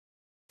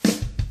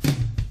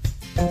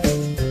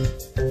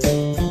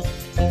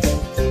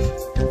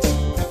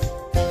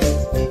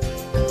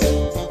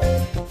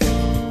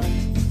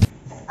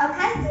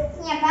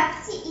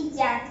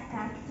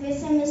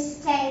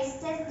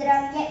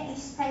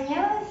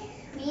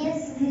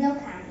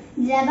wnukami.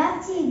 Dla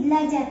babci i dla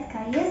dziadka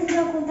jest w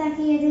roku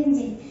taki jeden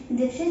dzień,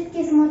 gdy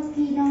wszystkie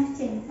smutki idą w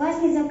cień.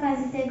 Właśnie z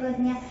okazji tego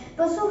dnia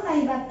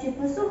posłuchaj babciu,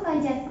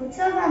 posłuchaj dziadku,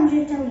 co wam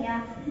życzę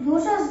ja.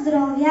 Dużo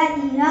zdrowia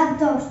i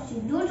radości,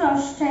 dużo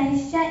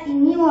szczęścia i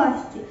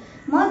miłości,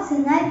 mocy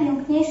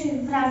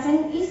najpiękniejszych wrażeń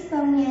i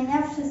spełnienia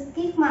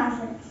wszystkich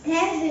marzeń. Te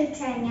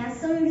życzenia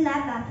są dla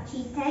babci,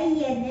 tej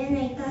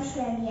jedynej to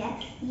się wie.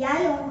 Ja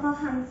ją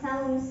kocham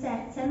całym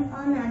sercem,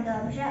 ona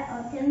dobrze o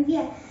tym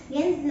wie.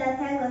 Więc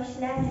dlatego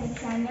ślę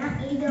życzenia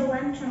i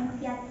dołączę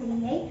kwiaty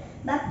jej.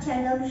 Babcia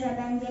dobrze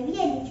będzie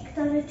wiedzieć,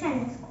 kto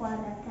życzenie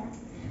składa te.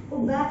 U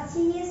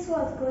babci jest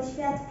słodko,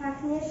 świat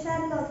pachnie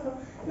szarlotką.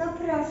 No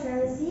proszę,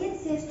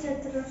 zjedz jeszcze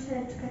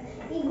troszeczkę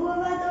i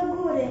głowa do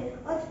góry,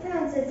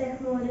 odprędzę te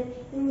chmury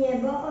i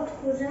niebo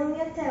odkurzę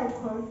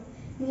miotełką.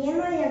 Nie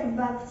ma jak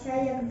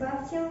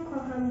babcię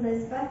kocham,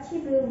 bez babci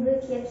byłby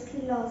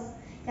kiepski los.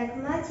 Jak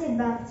macie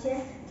babcię,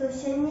 to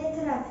się nie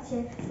trapcie,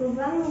 bo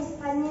wam nie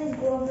spadnie z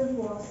głowy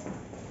włos.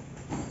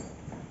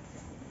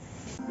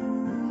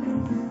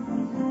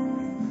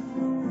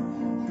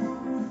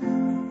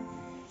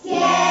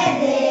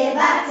 Kiedy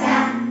babcia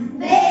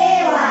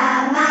była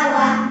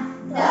mała,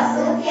 to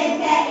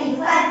sukienkę i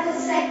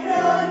fartuszek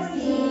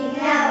krótki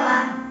miała.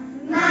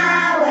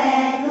 Małe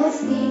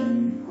nóżki,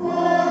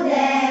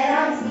 chude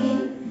rączki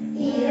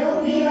i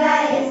lubiła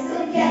je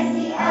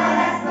sukienki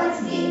oraz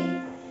pączki.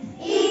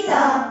 I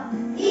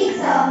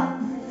co,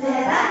 że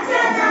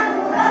babcia nam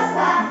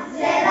urosła,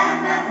 że lat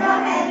ma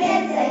trochę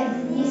więcej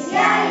niż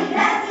ja i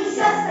brat i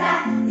siostra.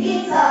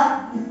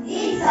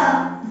 I co,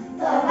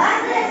 to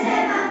ważne, że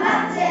mam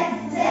babcię,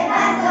 że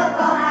bardzo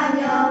kocham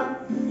ją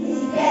i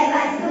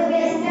śpiewać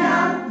lubię z nią.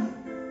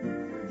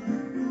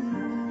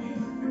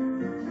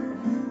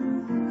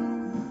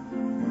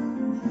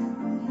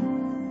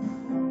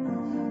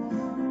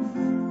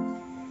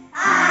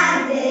 A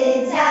gdy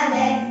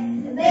dziadek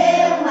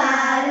był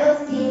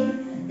malutki,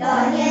 to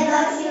nie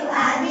nosił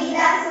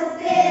adidasów,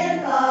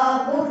 tylko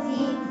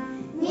butki.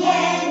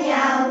 Nie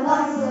miał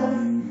włosów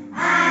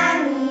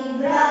ani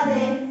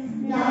brody,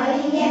 no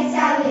i nie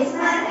chciał jeść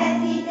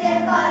marchewki,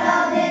 tylko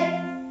lody.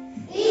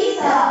 I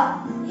co,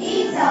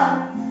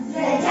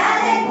 że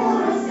dziadek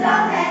urósł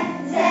trochę,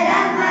 że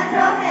lat ma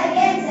trochę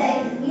więcej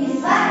niż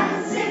 2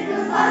 + 3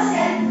 +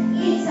 8.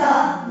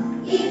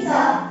 I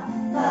co,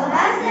 to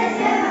ważne,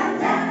 że mam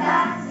dziadka,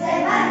 że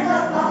bardzo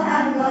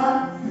kocham go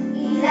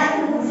i lat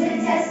mu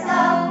życzę 100.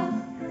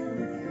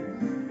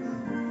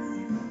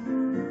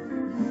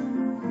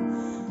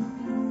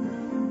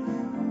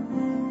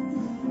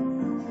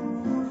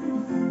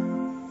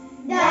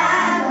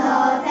 Dawno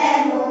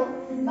temu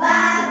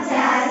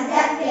babcia z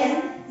dziadkiem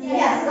w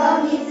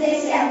piaskownicy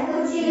się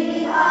kłócili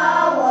o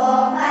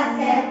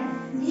łopatkę.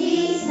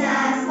 Dziś na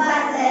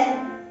spacer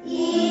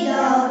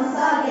idą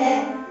sobie,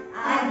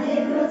 a gdy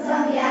krócą,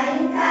 ja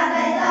im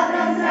kawę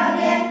dobrą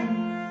zrobię.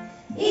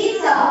 I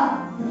co,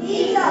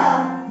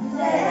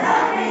 że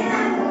trochę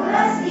nam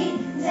urośli,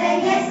 że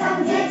nie są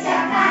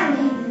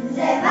dzieciakami,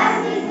 że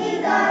ważni z nich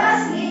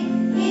dorośli.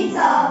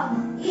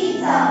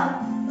 I co,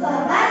 to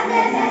ważne,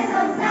 że są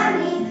z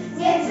nami,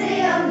 niech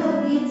żyją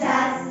długi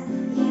czas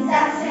i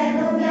zawsze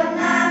lubią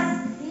nas.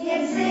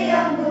 Niech żyją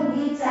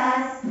długi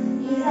czas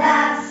i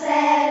zawsze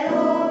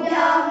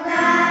lubią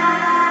nas.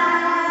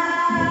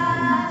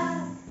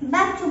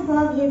 Babciu,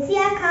 powiedz,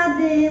 jaka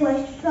byłaś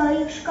w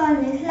swoich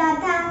szkolnych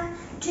latach?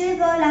 Czy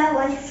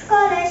wolałaś w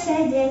szkole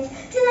siedzieć,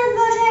 czy na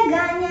dworze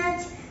ganiać?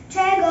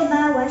 Czego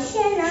bałaś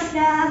się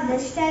naprawdę,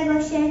 z czego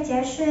się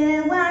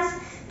cieszyłaś?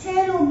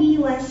 Czy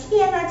lubiłaś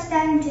śpiewać,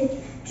 tańczyć,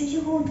 czy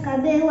cichutka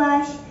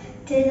byłaś?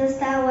 Czy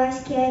dostałaś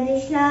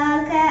kiedyś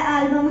lalkę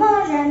albo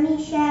może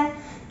misie?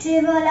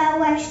 Czy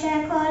wolałaś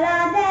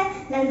czekoladę,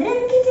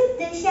 landrynki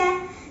czy ptysie?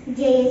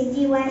 Gdzie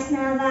jeździłaś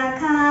na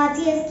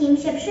wakacje, z kim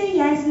się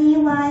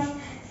przyjaźniłaś?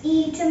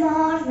 I czy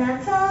można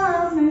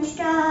cofnąć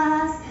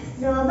czas,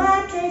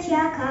 zobaczyć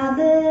jaka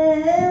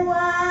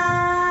byłaś?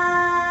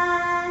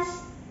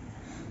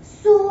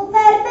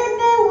 Super by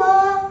było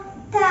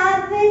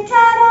tak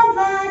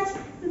wyczarować,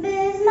 by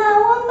z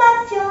małą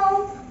babcią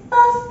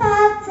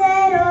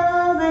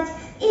pospacerować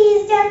i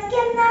z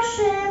dziadkiem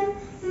naszym,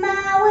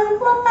 małym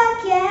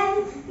chłopakiem,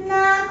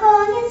 na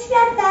koniec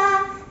świata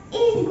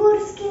iść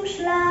górskim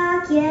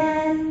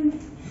szlakiem.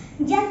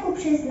 Dziadku,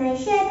 przyznaj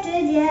się, czy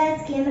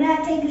dzieckiem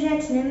raczej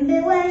grzecznym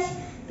byłeś?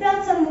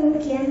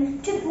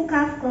 Procomółkiem czy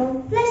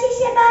pukawką w lesie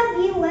się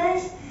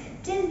bawiłeś?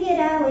 Czy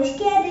zbierałeś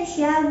kiedyś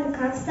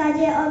jabłka w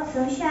sadzie od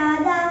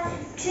sąsiada?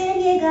 Czy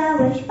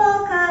biegałeś po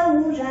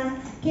kałużach,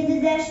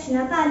 kiedy deszcz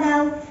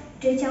napadał?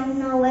 Czy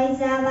ciągnąłeś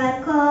za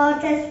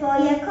warkocze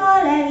swoje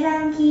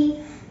koleżanki?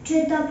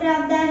 Czy to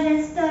prawda,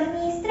 że z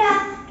tornistra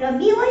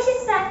robiły się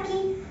sanki?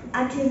 A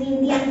czy w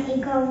Indian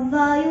i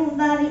kowbojów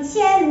bawić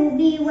się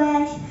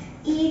lubiłeś?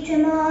 I czy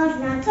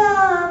można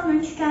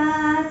cofnąć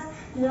czas,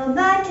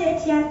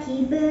 zobaczyć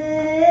jaki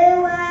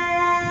byłeś?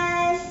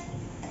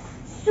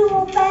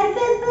 Super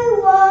by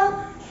było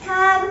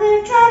tak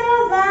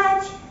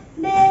wyczarować,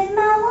 by z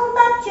małą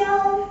babcią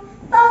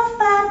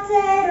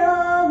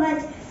pospacerować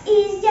i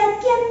z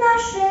dziadkiem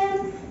naszym,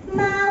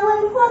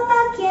 małym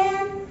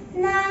chłopakiem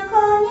na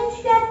koniec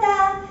świata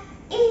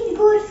iść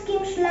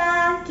górskim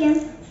szlakiem.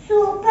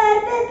 Super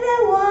by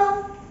było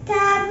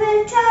tak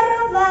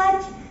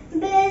wyczarować,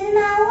 by z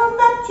małą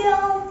babcią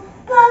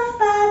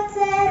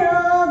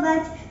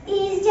pospacerować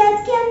i z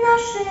dziadkiem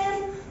naszym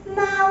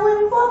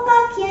małym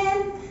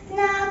chłopakiem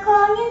na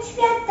koniec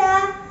świata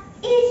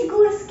iść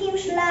górskim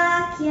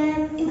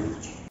szlakiem.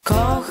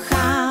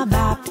 Kocha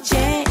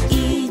babcię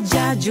i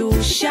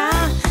dziadziusia,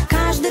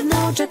 każdy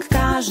wnuczek,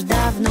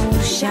 każda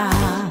wnusia.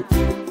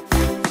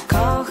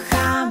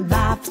 Kocha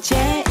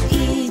babcię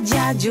i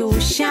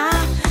dziadziusia,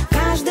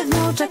 każdy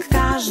wnuczek,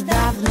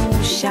 każda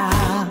wnusia.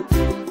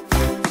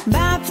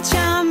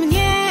 Babcia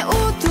mnie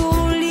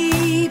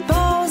utuli,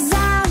 po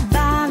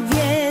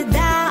zabawie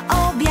da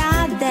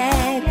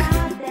obiadek.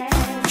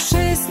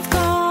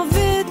 Wszystko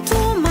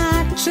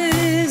wytłumaczy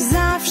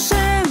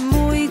zawsze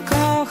mój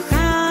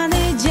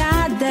kochany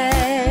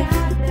dziadek.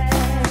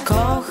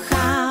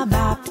 Kocha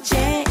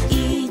babcię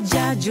i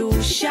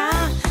dziadziusia,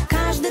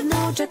 każdy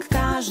wnuczek,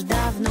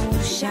 każda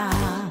wnusia.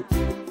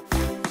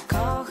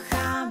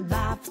 Kocha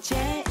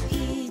babcię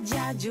i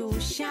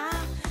dziadziusia,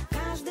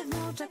 każdy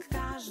wnuczek,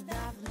 każda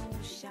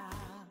wnusia.